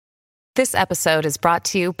This episode is brought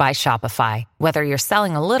to you by Shopify. Whether you're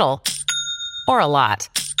selling a little or a lot,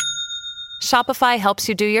 Shopify helps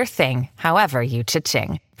you do your thing, however you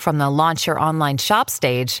cha-ching. From the launch your online shop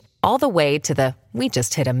stage, all the way to the we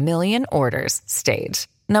just hit 1 million orders stage.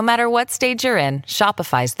 No matter what stage you're in,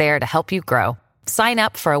 Shopify's there to help you grow. Sign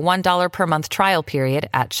up for a $1 per month trial period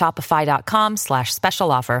at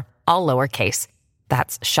shopify.com/special offer, all lowercase.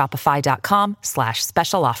 That's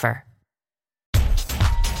shopify.com/special offer.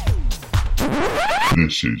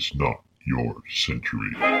 This is not your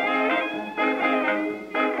century.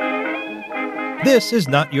 This is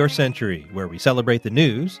Not Your Century, where we celebrate the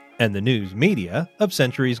news and the news media of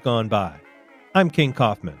centuries gone by. I'm King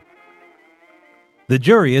Kaufman. The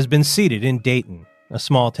jury has been seated in Dayton, a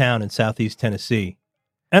small town in southeast Tennessee.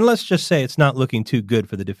 And let's just say it's not looking too good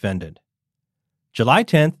for the defendant. July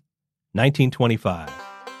 10th, 1925.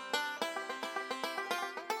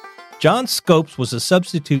 John Scopes was a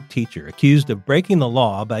substitute teacher accused of breaking the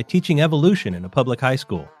law by teaching evolution in a public high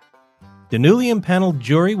school. The newly impaneled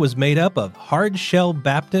jury was made up of hard-shell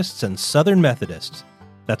Baptists and Southern Methodists.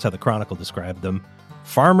 That's how the Chronicle described them.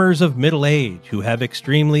 Farmers of middle age who have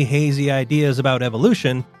extremely hazy ideas about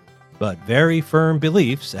evolution, but very firm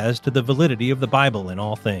beliefs as to the validity of the Bible in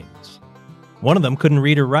all things. One of them couldn't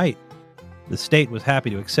read or write. The state was happy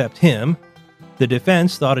to accept him. The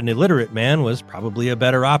defense thought an illiterate man was probably a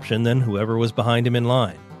better option than whoever was behind him in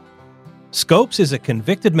line. Scopes is a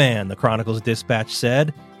convicted man, the Chronicle's dispatch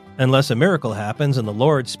said, unless a miracle happens and the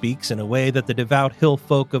Lord speaks in a way that the devout hill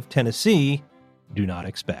folk of Tennessee do not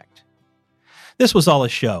expect. This was all a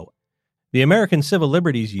show. The American Civil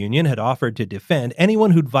Liberties Union had offered to defend anyone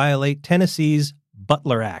who'd violate Tennessee's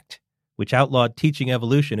Butler Act, which outlawed teaching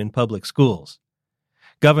evolution in public schools.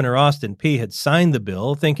 Governor Austin Peay had signed the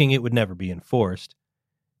bill, thinking it would never be enforced.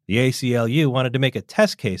 The ACLU wanted to make a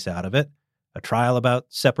test case out of it, a trial about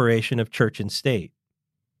separation of church and state.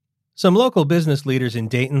 Some local business leaders in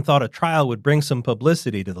Dayton thought a trial would bring some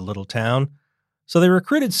publicity to the little town, so they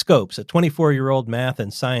recruited Scopes, a 24-year-old math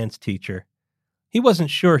and science teacher. He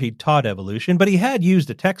wasn't sure he'd taught evolution, but he had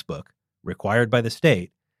used a textbook, required by the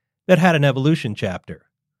state, that had an evolution chapter.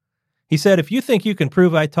 He said, "If you think you can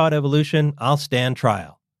prove I taught evolution, I'll stand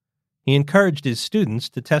trial." He encouraged his students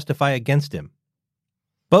to testify against him.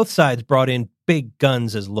 Both sides brought in big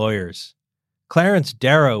guns as lawyers. Clarence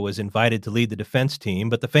Darrow was invited to lead the defense team,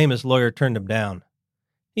 but the famous lawyer turned him down.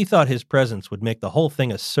 He thought his presence would make the whole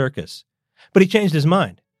thing a circus, but he changed his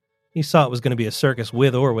mind. He saw it was going to be a circus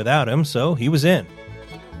with or without him, so he was in.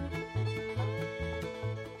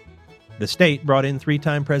 The state brought in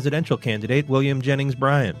three-time presidential candidate William Jennings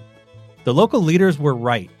Bryan. The local leaders were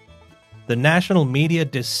right. The national media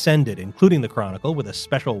descended, including the Chronicle, with a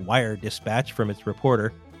special wire dispatch from its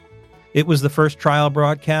reporter. It was the first trial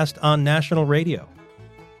broadcast on national radio.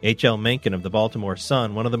 H.L. Mencken of the Baltimore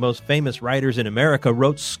Sun, one of the most famous writers in America,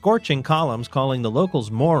 wrote scorching columns calling the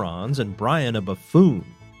locals morons and Bryan a buffoon.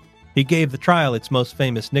 He gave the trial its most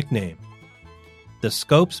famous nickname, the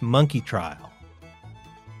Scopes Monkey Trial.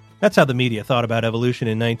 That's how the media thought about evolution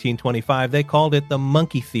in 1925. They called it the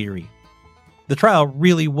monkey theory. The trial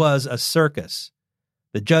really was a circus.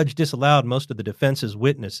 The judge disallowed most of the defense's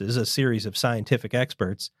witnesses, a series of scientific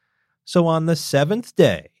experts. So on the seventh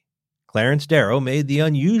day, Clarence Darrow made the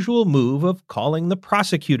unusual move of calling the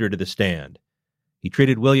prosecutor to the stand. He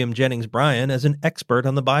treated William Jennings Bryan as an expert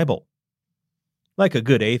on the Bible. Like a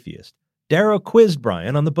good atheist, Darrow quizzed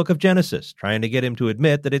Bryan on the book of Genesis, trying to get him to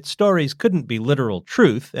admit that its stories couldn't be literal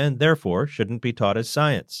truth and therefore shouldn't be taught as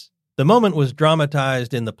science. The moment was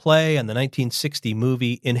dramatized in the play and the 1960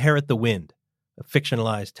 movie Inherit the Wind, a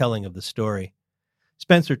fictionalized telling of the story.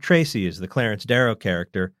 Spencer Tracy is the Clarence Darrow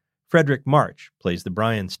character. Frederick March plays the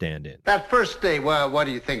Bryan stand-in. That first day, well, what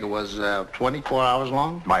do you think it was, 24 hours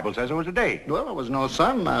long? The Bible says it was a day. Well, there was no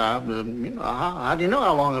sun. How do you know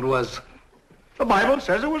how long it was? The Bible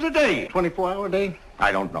says it was a day. 24-hour day?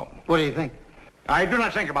 I don't know. What do you think? I do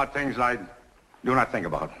not think about things I do not think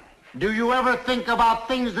about. Do you ever think about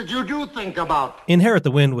things that you do think about? Inherit the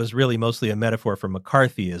Wind was really mostly a metaphor for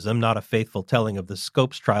McCarthyism, not a faithful telling of the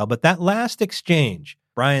Scopes trial. But that last exchange,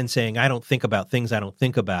 Bryan saying, "I don't think about things I don't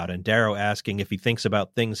think about," and Darrow asking if he thinks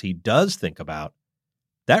about things he does think about,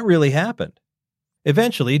 that really happened.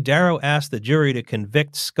 Eventually, Darrow asked the jury to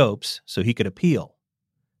convict Scopes so he could appeal.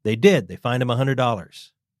 They did. They fined him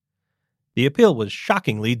 $100. The appeal was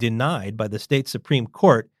shockingly denied by the state Supreme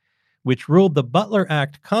Court, which ruled the Butler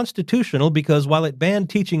Act constitutional because while it banned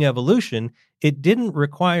teaching evolution, it didn't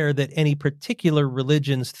require that any particular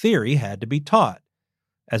religion's theory had to be taught,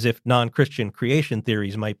 as if non-Christian creation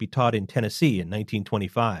theories might be taught in Tennessee in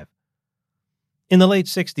 1925. In the late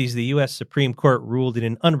 60s, the U.S. Supreme Court ruled in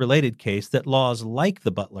an unrelated case that laws like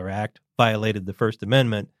the Butler Act violated the First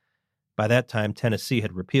Amendment. By that time, Tennessee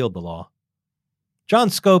had repealed the law. John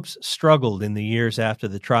Scopes struggled in the years after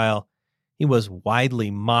the trial. He was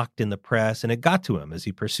widely mocked in the press, and it got to him as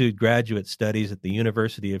he pursued graduate studies at the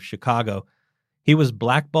University of Chicago. He was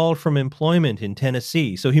blackballed from employment in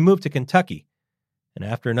Tennessee, so he moved to Kentucky. And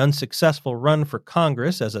after an unsuccessful run for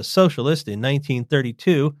Congress as a socialist in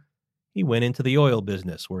 1932, he went into the oil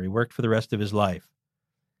business, where he worked for the rest of his life.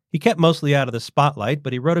 He kept mostly out of the spotlight,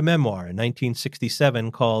 but he wrote a memoir in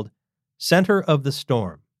 1967 called Center of the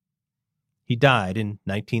Storm. He died in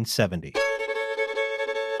 1970.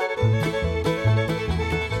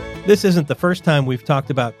 This isn't the first time we've talked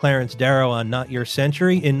about Clarence Darrow on Not Your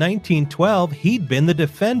Century. In 1912, he'd been the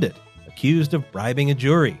defendant, accused of bribing a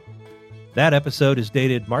jury. That episode is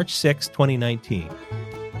dated March 6, 2019.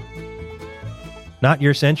 Not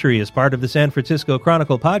Your Century is part of the San Francisco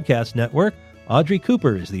Chronicle podcast network. Audrey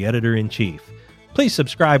Cooper is the editor-in-chief. Please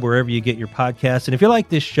subscribe wherever you get your podcasts, and if you like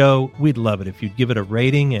this show, we'd love it if you'd give it a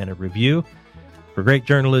rating and a review. For great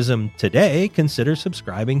journalism today, consider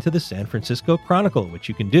subscribing to the San Francisco Chronicle, which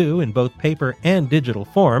you can do in both paper and digital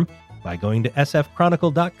form by going to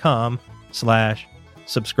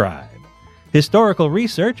sfchronicle.com/subscribe. Historical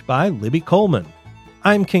research by Libby Coleman.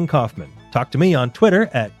 I'm King Kaufman. Talk to me on Twitter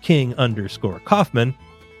at King_Kaufman.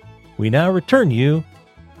 We now return you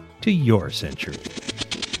to your century.